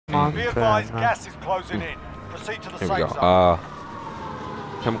Be advised, gas is closing in. Proceed to the safe zone.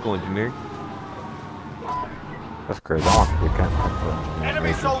 Chemical engineering. That's crazy. I want to be chemical engineering.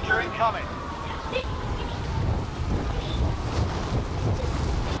 Enemy soldier incoming.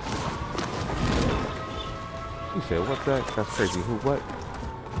 You said what that? That's crazy. Who what?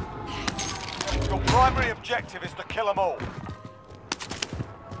 Your primary objective is to kill them all.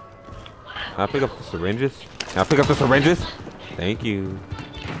 Can I pick up the syringes? Can I pick up the syringes? Thank you.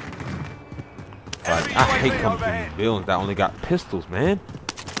 Like, I hate coming to these buildings that only got pistols, man.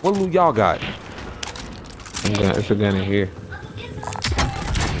 What loot y'all got? It's a gun in here.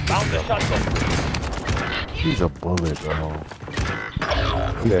 He's a bullet, bro.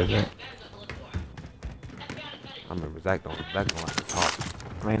 Yeah, Zack. I remember Zack don't like to talk.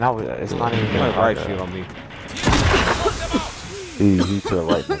 I mean, it's not even like right shit on me. He to the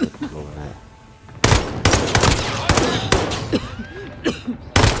right, nigga. Keep over there.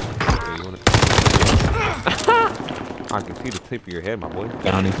 I can see the tip of your head, my boy.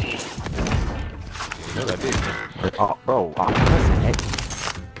 Down it. No, that did. Oh, bro, I'm pressing A.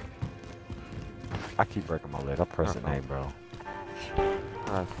 I keep breaking my leg. I'm pressing A, bro.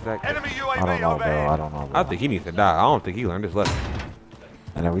 Enemy UAV I don't know, bro. I don't know, bro. I think he needs to die. I don't think he learned his lesson.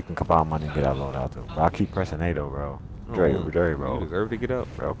 And then we can combine money and get our load out too. But I keep pressing A though, bro. Dre, bro. You deserve to get up,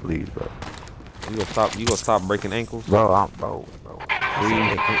 bro. Please, bro. You gonna stop breaking ankles, bro. Bro.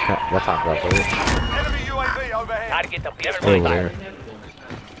 Please. What time drop it? Enemy UAV overhead. Gotta get the beer Over there.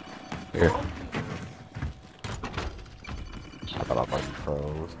 Here. I thought I might be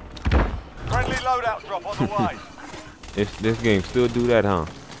froze. Friendly loadout drop on the way. This game still do that, huh?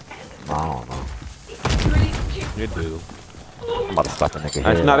 I don't know. It do. I'm about to stop a nigga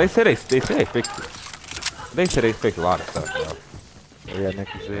Actually, here. no, they say they fixed it. They said they fixed a lot of stuff, bro. Yeah,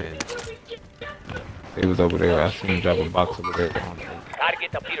 nigga said. It was over there. I seen him drop a box over there. Gotta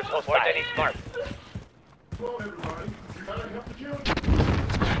get the Peter's host more than he's smart.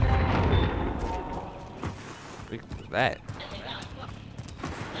 Fixed that.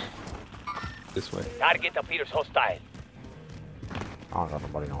 This way. Gotta get the Peter's hostile. I don't got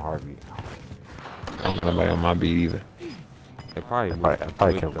nobody on heartbeat. I don't know nobody on my beat either. They probably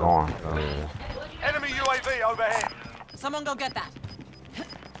kept going. Enemy UAV overhead. Someone go get that.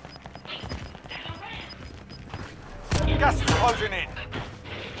 Gas is closing in.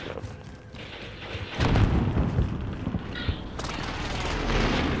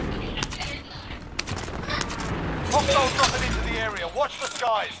 Hostiles dropping into the area. Watch the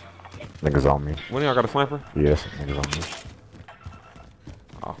skies. Niggas on me. When y'all got a sniper? Yes, niggas on me.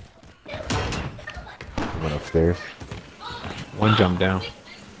 Oh. Went upstairs. One jumped down.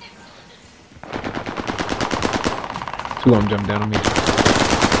 Two of them jumped down on me.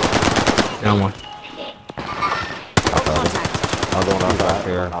 Down one. I'm going outside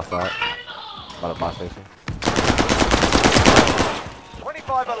here. Outside. By the bus station.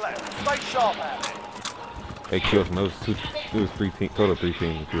 25 are left. Stay sharp out there. They killed him. It was 3 teams, total 3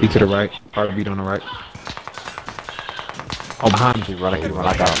 teams. He to the right. Heartbeat on the right. Oh, behind me. He's running. I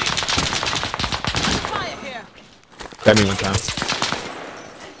got him. Got me one time.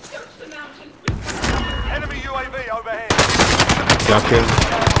 Enemy UAV overhead. Y'all killed him.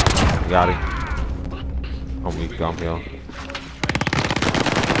 Got it. On me, got me on.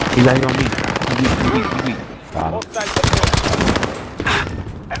 He's out here on me. He weak. Got him.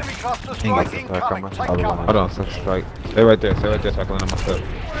 Enemy cluster strike incoming. Take cover. Hold on, strike. Stay right there so I can land on my stuff.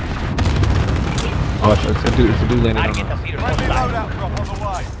 Oh, it's a dude landing Gotta on get the us. Peter's Friendly hostile. loadout drop on the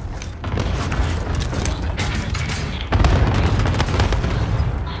way.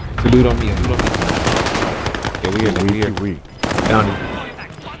 It's a dude on me. Yeah, we here. Down here.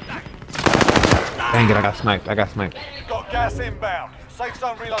 Dang it, I got sniped. Got gas inbound. Safe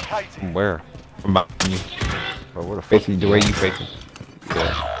zone relocated. Where? From behind me. Bro, where the fuck? Basically, the way you facing.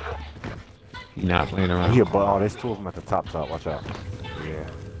 Yeah. He not playing around. Yeah, but oh, there's two of them at the top. Watch out. Yeah.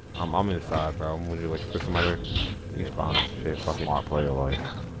 I'm inside, bro. I'm gonna wait for somebody to respawn. Shit, fucking Smart player, like.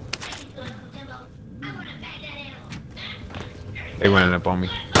 They running up on me.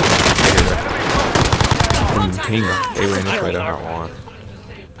 They ran this way down. one.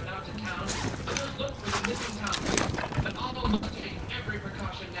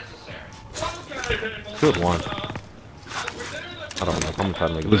 Good one. I don't know. I'm gonna try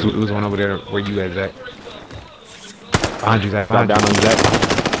to make It was one over there where you at, Zack. Behind you, Zack. Down on Zack.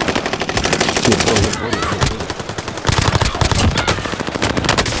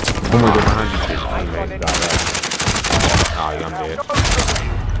 One more behind you. Oh, yeah, I'm dead.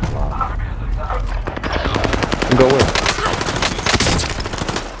 Go where?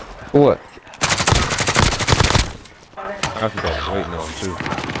 For what? I have to go waiting on him too.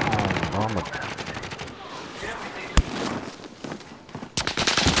 I'm a...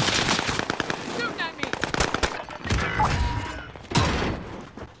 Shooting at me.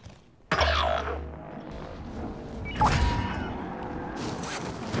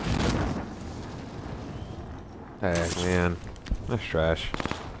 Hey, man. That's trash.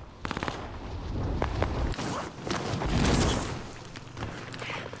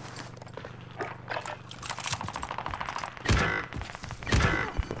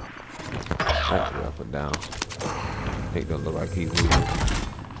 Actually, up and down. Make that look like he's moving.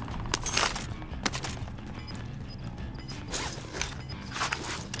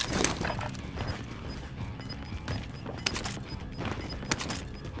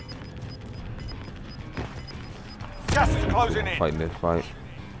 Gas is closing in. Fighting this fight.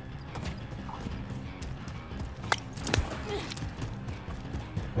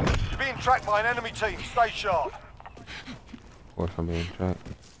 You're being tracked by an enemy team. Stay sharp. Of course I'm being tracked.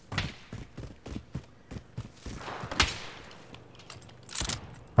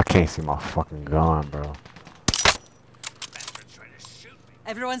 I can't see my fucking gun, bro.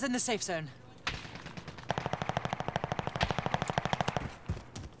 Everyone's in the safe zone.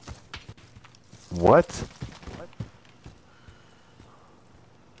 What?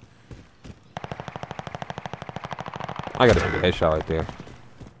 I got a headshot right there.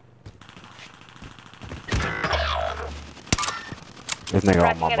 This nigga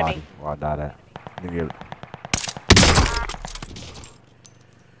on my Tracking body enemy. where I died at. Nigga.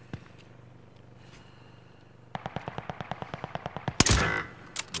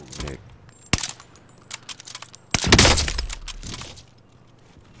 Nick.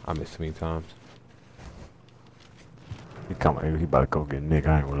 I missed too many times. He coming, he about to go get Nick,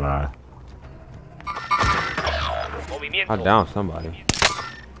 I ain't gonna lie. I downed somebody.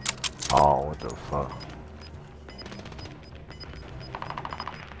 Oh, what the fuck?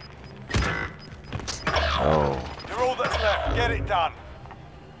 Oh. You're all that's left. Get it done.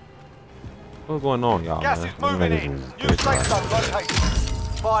 What's going on, y'all, Gas man? is moving niggas in. is New good, safe zone located.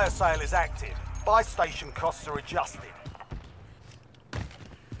 Fire sale is active. Buy station costs are adjusted.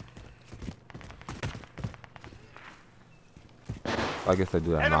 I guess they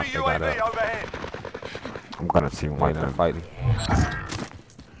do that Enemy knock. They got UAV up. overhead. I'm gonna see him Wait, like they're that. fighting.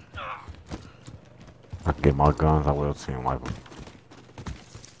 I can get my guns, I will see him like him.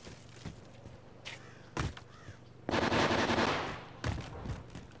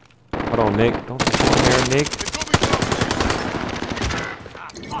 Hold on, Nick. Don't come on here, Nick.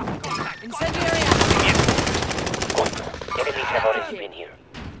 Incendiary. Enemy terrorists been here.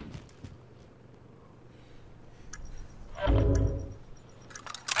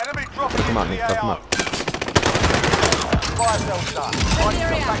 Enemy dropping Come on, into Nick. the Come AO. on. Fire sale done. Right,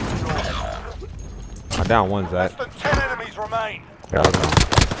 go back to normal. I down one, Less Zack. than 10 enemies remain. Yeah, I know.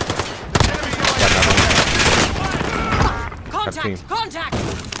 Enemy Got UAV. another one. team. Contact! Contact!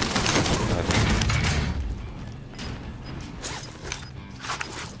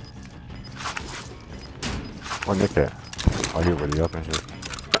 Where Nick at? Oh, he really up and shit.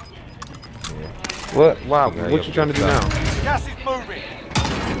 What? Wow. Yeah, What you trying to do now? Gas is moving.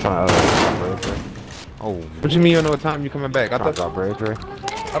 Trying to bridge. Oh, What you mean you don't know what time you coming back? I Trying to thought. bridge.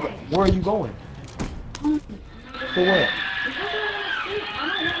 Where are you going? For what?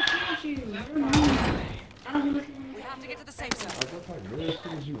 We have to get to the safe zone.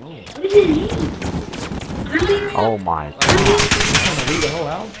 Oh my. Leave the whole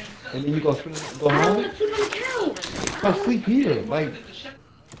house, and then you go go home. I sleep here, like.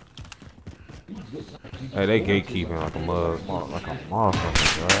 hey, they gatekeeping like a mug. Like a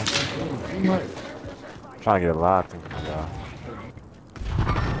motherfucker, bro. Trying to get a lot of things, my God.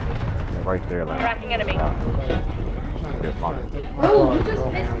 Yeah, right there, like. Tracking enemy. Get fucked. Bro, you just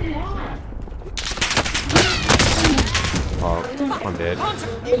pissed me off. Oh, I'm dead.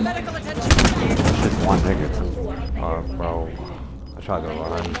 Need medical attention. Just one nigga, too. Bro. I tried to go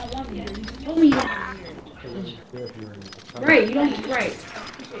behind him. Tell me that. Right, you don't. Right.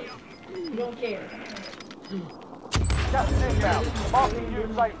 You don't care. Gas is inbound. Marking new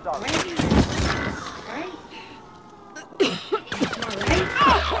safe zone. Right?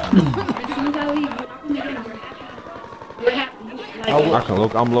 As soon as I leave, you're happy.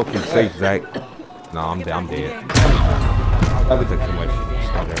 Like, I'm low-key safe, Zack. No, I'm dead. I'm dead. That would take too much.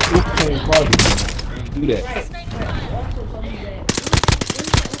 Stop there. Do that. also told me that.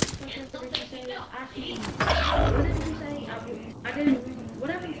 What did you say? I didn't.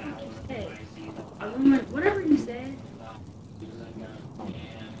 Whatever the fuck you said. I ruined. Whatever you said.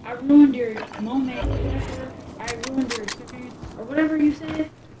 I ruined your moment. Whatever. I ruined your experience or whatever you said.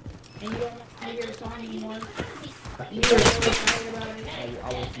 And you don't want to hear the song anymore. You were so excited about it.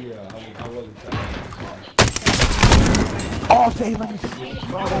 Yeah, I wasn't trying. Oh, say, let me.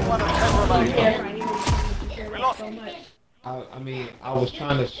 One of 10 remaining. We lost. so much. I mean, I was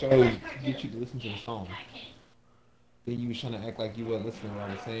trying to get you to listen to the song. Then you was trying to act like you weren't listening to what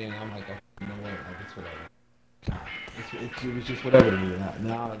I was saying. I'm like, oh, you know what? Like, it's whatever. It was just whatever to me.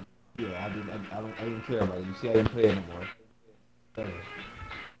 Now, yeah, I didn't care about it. You see, I didn't play it anymore.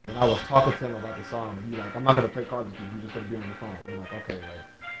 And I was talking to him about the song, and he like, I'm not gonna play cards with you. You just gonna be on the phone. I'm like, okay, like,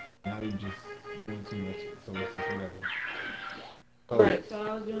 now you just doing too much. So it's just whatever. So, Right, so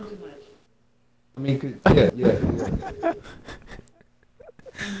I was doing too much. I mean, yeah.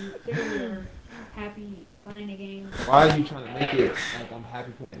 And you clearly are happy playing the game. Why are you trying to make it like I'm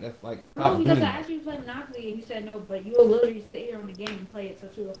happy playing? That's like, No, stop because I doing asked you to play Monopoly and you said no, but you'll literally stay here on the game and play it so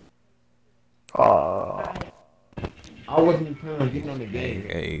too. Oh. I wasn't even planning on getting on the game.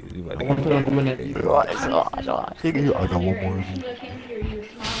 Hey, you I better wasn't planning on doing that either. I got one more.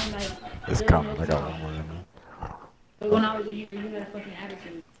 It's coming. I got one more. But when I was in here, you had a fucking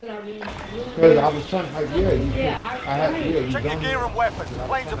attitude. Because I was trying, like, I had, you Check your gear and weapons.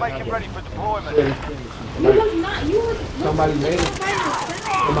 Planes are making ready for deployment. You was not, you was. Somebody made it.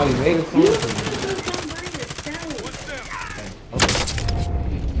 Somebody made it. You was somebody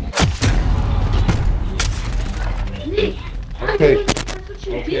Nick, Okay. that's what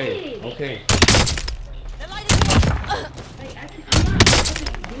you did. Okay. Like, I'm not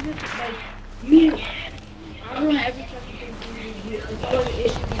fucking do this. Like, you, I ruin every fucking thing for you. It's always an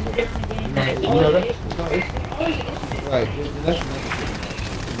issue when you're different game. It's always an issue. No, it's Always an issue. right. That's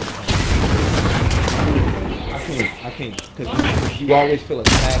I can't, because you always feel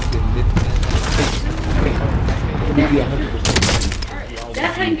attacked and this and that. I can't be 100%.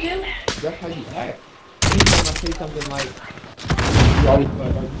 That's how you feel? That's how you act. Anytime I say something like, you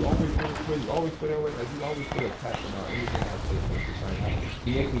always feel that way, like, you always feel attacked about anything I say.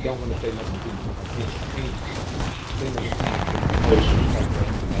 You make me don't want to say nothing to you. I can't say nothing.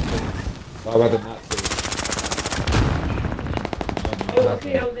 So I'd rather not say it.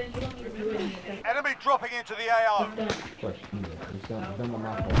 Okay, well then you don't need to do it. Enemy dropping into the AO. Question. It's done on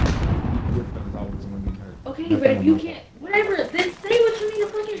my fault. Your friends always want to be hurt. Okay, That's but done if on you my can't, whatever, then say what you need to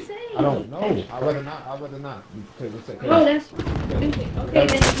fucking say. fault. I don't know. I'd rather not. Because it's okay. Oh, that's stupid. Okay,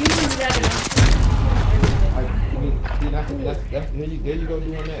 then you can do that. I mean, see, that's there you go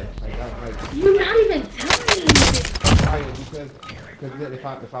doing that. Like, You're not even telling me anything. because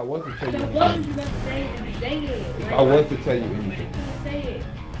if I was to tell you So anything, what was you going to say? Then say it. if I was to tell you anything, Say it.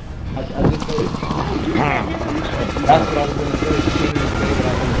 I just say it. That's what I was going to say. You can't even say what I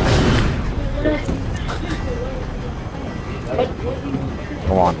was going to say.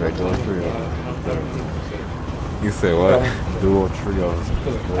 Come on, Drake. Dual trios. You said what? Dual trios.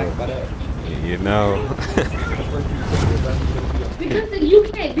 You know. Because if you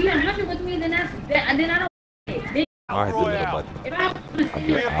can't be 100 with me, then that's that, and then I don't. Then, I hit the middle button. if I want to say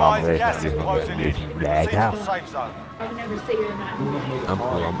Be it, advised, gas is closing in. Proceed to Yeah, the safe zone. I would never say it or not. I'm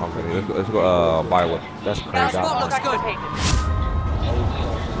cool. I'm ready. Let's go. Buy what? That's That crazy. spot looks good.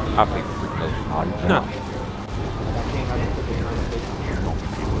 I'll take the freak note. Oh, you No. can't.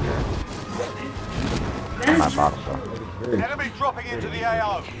 I'm not bottom though. Enemy dropping into the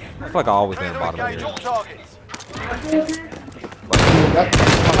AO. I feel like I always Clear am to bottom of engage all here. targets. What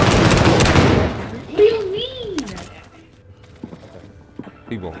do you mean?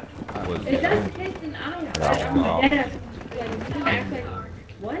 People. If that's the case, then I don't. Yeah, I'm dead ass. Like, you can act like,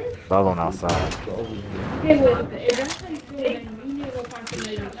 what? The other one outside. Okay, well, if that's how you feel, then you need to go find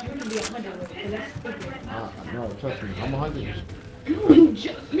somebody else. You can be 100 with it, because that's stupid. No, trust me. I'm 100. No, you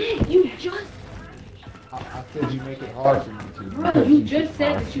just, Nick, you just, I said you make it hard for me to. bro, you just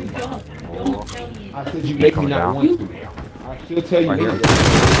said that you don't. Don't tell me. I said you make me not want to. I still tell you Right here.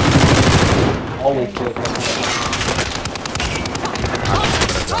 that. Always said that.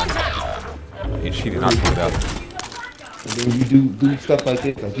 And she did not pick it up. And then you do stuff like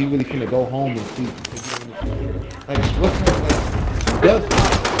this. Like you really finna go home and see. Like what's that?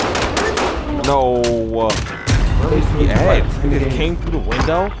 No. Where was he at? He just came through the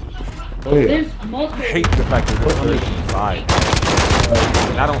window. Go ahead. There's I multiple. hate the fact that they're on the side.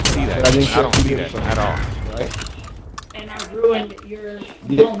 And I don't see that. I don't see that at all. Right? And I ruined your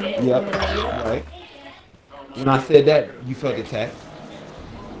Yeah, moment. or yep. whatever. Right. When I said that, you felt attacked.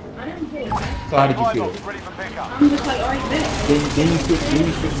 I didn't feel that. So how did you feel? Pilots ready for pickup. I'm just like, alright, bet. Then you switch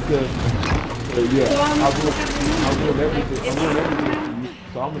to yeah. So I ruined everything. I ruined everything for you.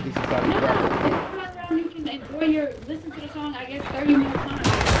 So I'm gonna just decide to No, grab it. you can enjoy your, listen to the song, I guess, 30 more times.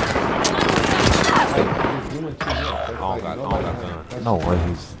 Like, you're doing too much. That's I don't like, got nobody done. has- that's- No way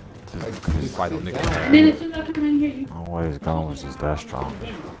he's Just fight them And then niggas. as soon as I come in here, you No way his gun was just that strong.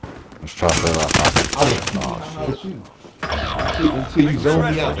 Let's try to figure out how to Until you zone me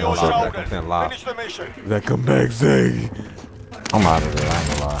Rest out. on your Zack, shoulders. I'm saying live. Finish the mission. Zack, come back, Zack. I'm out of there, I ain't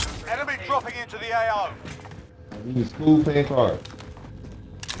gonna lie. Enemy dropping into the AO. We in school playing cards.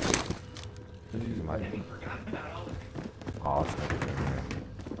 Oh, this nigga's in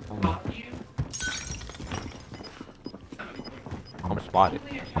here. I'm spotted.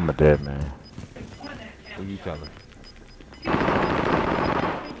 I'm a dead man. Who you telling?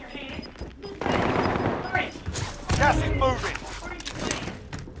 Gas is moving.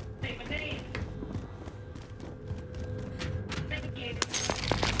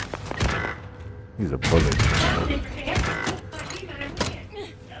 He's a bullet.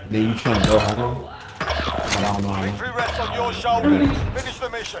 Then you trying to go home? But I don't know how. Victory rests on your shoulders. Finish the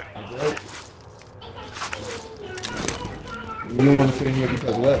mission. You don't want to sit in here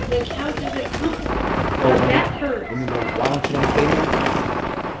because what? the couch isn't comfortable. That hurts. Why don't you want to stay here?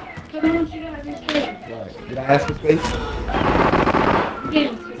 Because I want you to have your space. Right. Did I ask for space? You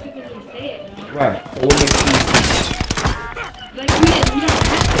didn't specifically say it, though. Right. So what makes you? Like, you don't have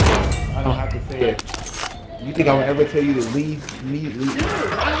to. I don't have to say it. You think I would ever tell you to leave me? Leave? No,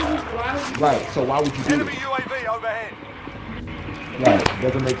 why would you? Right. So why would you do Enemy it? UAV overhead. Right.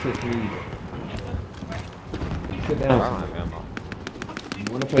 Doesn't make sense to me either. Sit I down. don't have ammo. You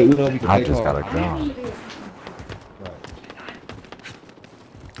want to play Uno? We can I play just got cards. a gun. Right.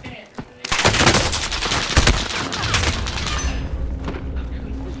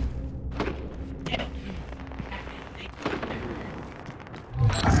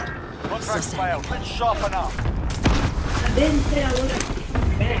 Contract failed. Let's sharpen up. I didn't say I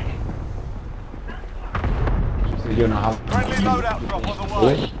wasn't back. So you know how? Friendly loadout drop on the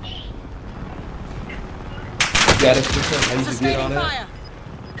way. Yeah, that's just how you just did all Sustaining that. fire.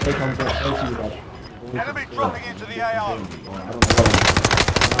 Hey, come back. Thank you about. Enemy dropping into the AO. I don't know how long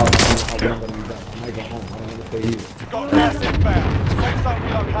I'm gonna be back. I might go home. I don't want to stay here. Got gas inbound. Safe zone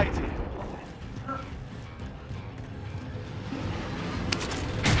relocated.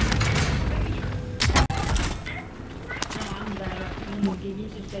 I'm bad. I'm gonna give you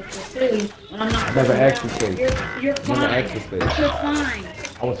some space too. When I'm not. I never asked for space. You're Never fine. asked for space. But you're fine.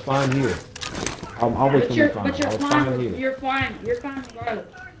 I was fine here. I'm always But gonna you're, be fine. but you're I was fine. fine here. You're fine. You're fine regardless.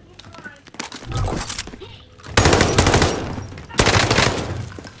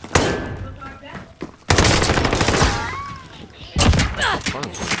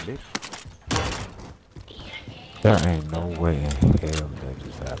 There ain't no way in hell that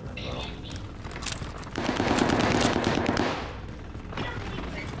just happened, bro.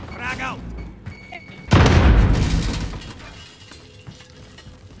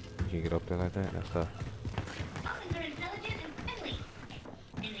 You can get up there like that? That's tough.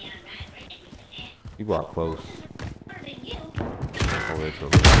 You brought close. Oh, wait, so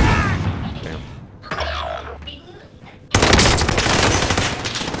damn.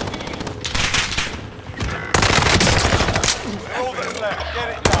 All that's left. Get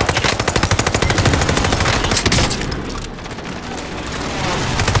it done.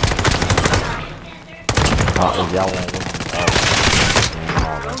 If y'all want one,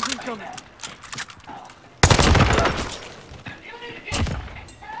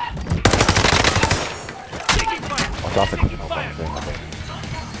 watch out for the fucking thing.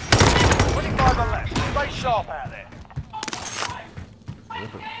 25 are left. Stay sharp out there.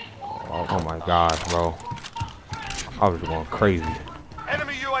 Oh my god, bro. I was going crazy.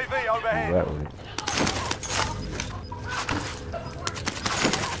 Enemy UAV overhead. That way.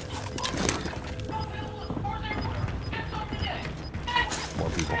 More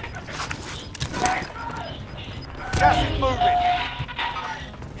people. Gas is moving.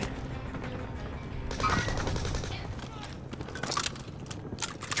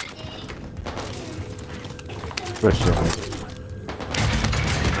 Good shit, man.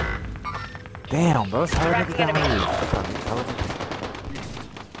 Damn, bro. That's how niggas down here.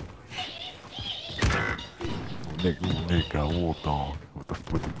 Nick got walked on.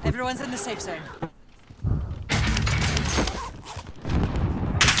 With the Everyone's in the safe zone.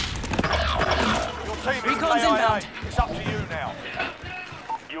 Your team is Recon's KIA. inbound. It's up to you now.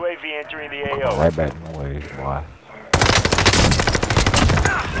 UAV entering the AO. right back in the way. Why?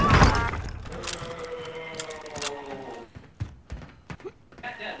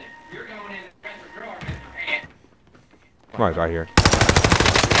 Somebody's right here.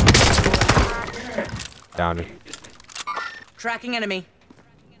 Down it. Tracking enemy.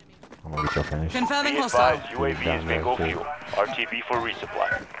 I'm gonna get your finish. Confirming Be hostile. advised, UAV is bingo fuel. RTB for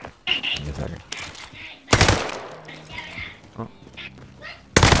resupply. Give me a second.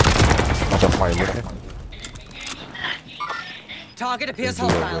 That's why you're looking. Target appears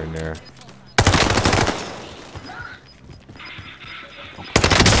There's dude over hostile. in there.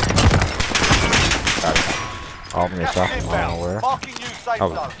 Got it. Oh, I'm gonna Gas stop is him. I don't know inbound. where. Marking new safe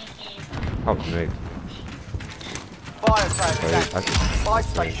Oh. zone. How was me? Fire sale is Wait, I active. Buy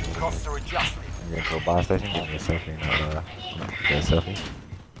station costs are adjusted. I'm gonna go buy station. I'm gonna selfie. Get a selfie.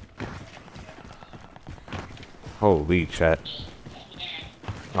 Holy chat.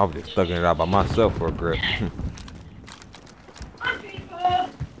 I was just thugging it out by myself for a grip.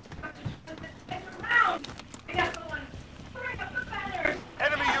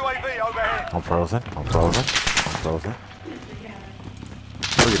 Enemy UAV overhead. I'm frozen. I'm frozen. I'm frozen.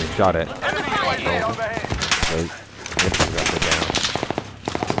 We're getting shot at. Enemy UAV overhead. Wait. Got put down.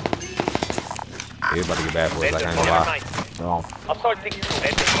 Everybody get bad boys, like I ain't gonna lie. Don't. Assaulting you.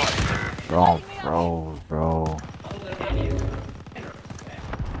 Don't froze, bro.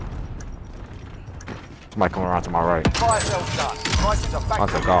 Somebody coming around to my right. Fire sale's done. Prices are back I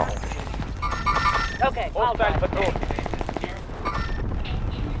to took normal. off. Okay, Hostile patrol.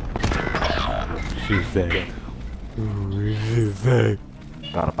 She said. She said.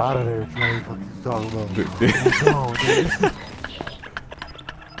 Got up out of there. What you talking about?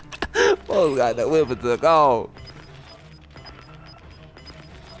 Oh, got that whip and took off.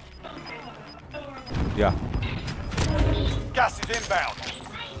 Yeah. Gas is inbound.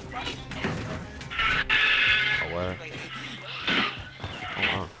 Oh, where? Oh,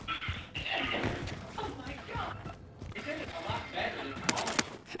 wow.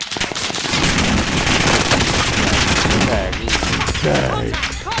 Dang.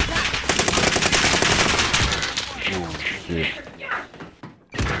 Oh, shit.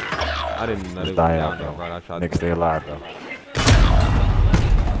 I didn't know they Just was die down out, there, though. bro. I tried Nick, to. stay alive, though.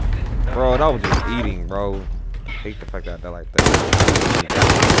 Bro, that was just eating, bro. Hate the fact that they're like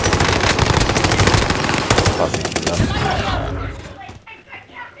that.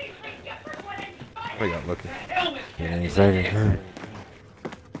 What you got looking? You ain't saying.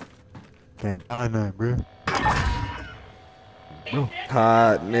 Can't die nothing, bro.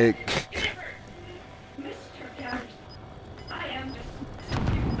 Hot Nick.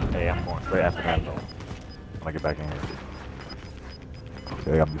 Hey, I'm going straight after that, though. When I get back in here.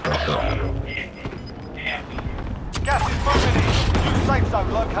 They got me fucked up. Gas is moving in. New safe zone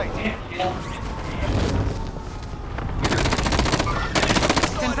located.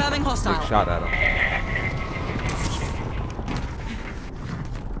 Confirming Big hostile. shot at him.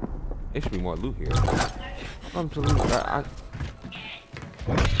 It should be more loot here. Absolutely. Be advised.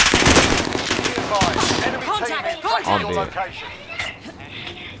 Enemy Contact, team is contact. tracking your I'm dead. location.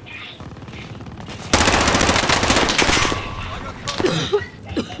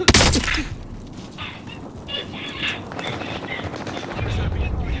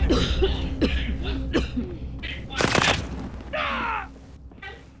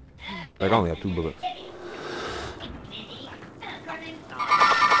 Like I only have 2 bullets.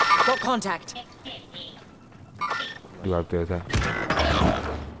 Got contact. You out there, Zack?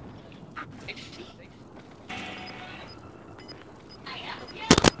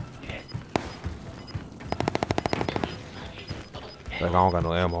 Like I don't got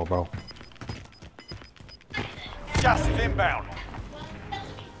no ammo, bro. Gas is inbound.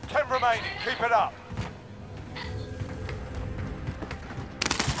 10 remaining. Keep it up.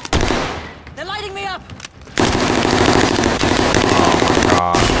 They're lighting me up.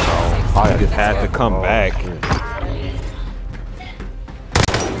 God, bro. I just had to come back.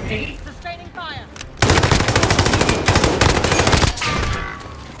 Sustaining fire.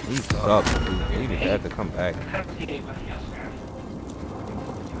 He sucks, dude. He just had to come back.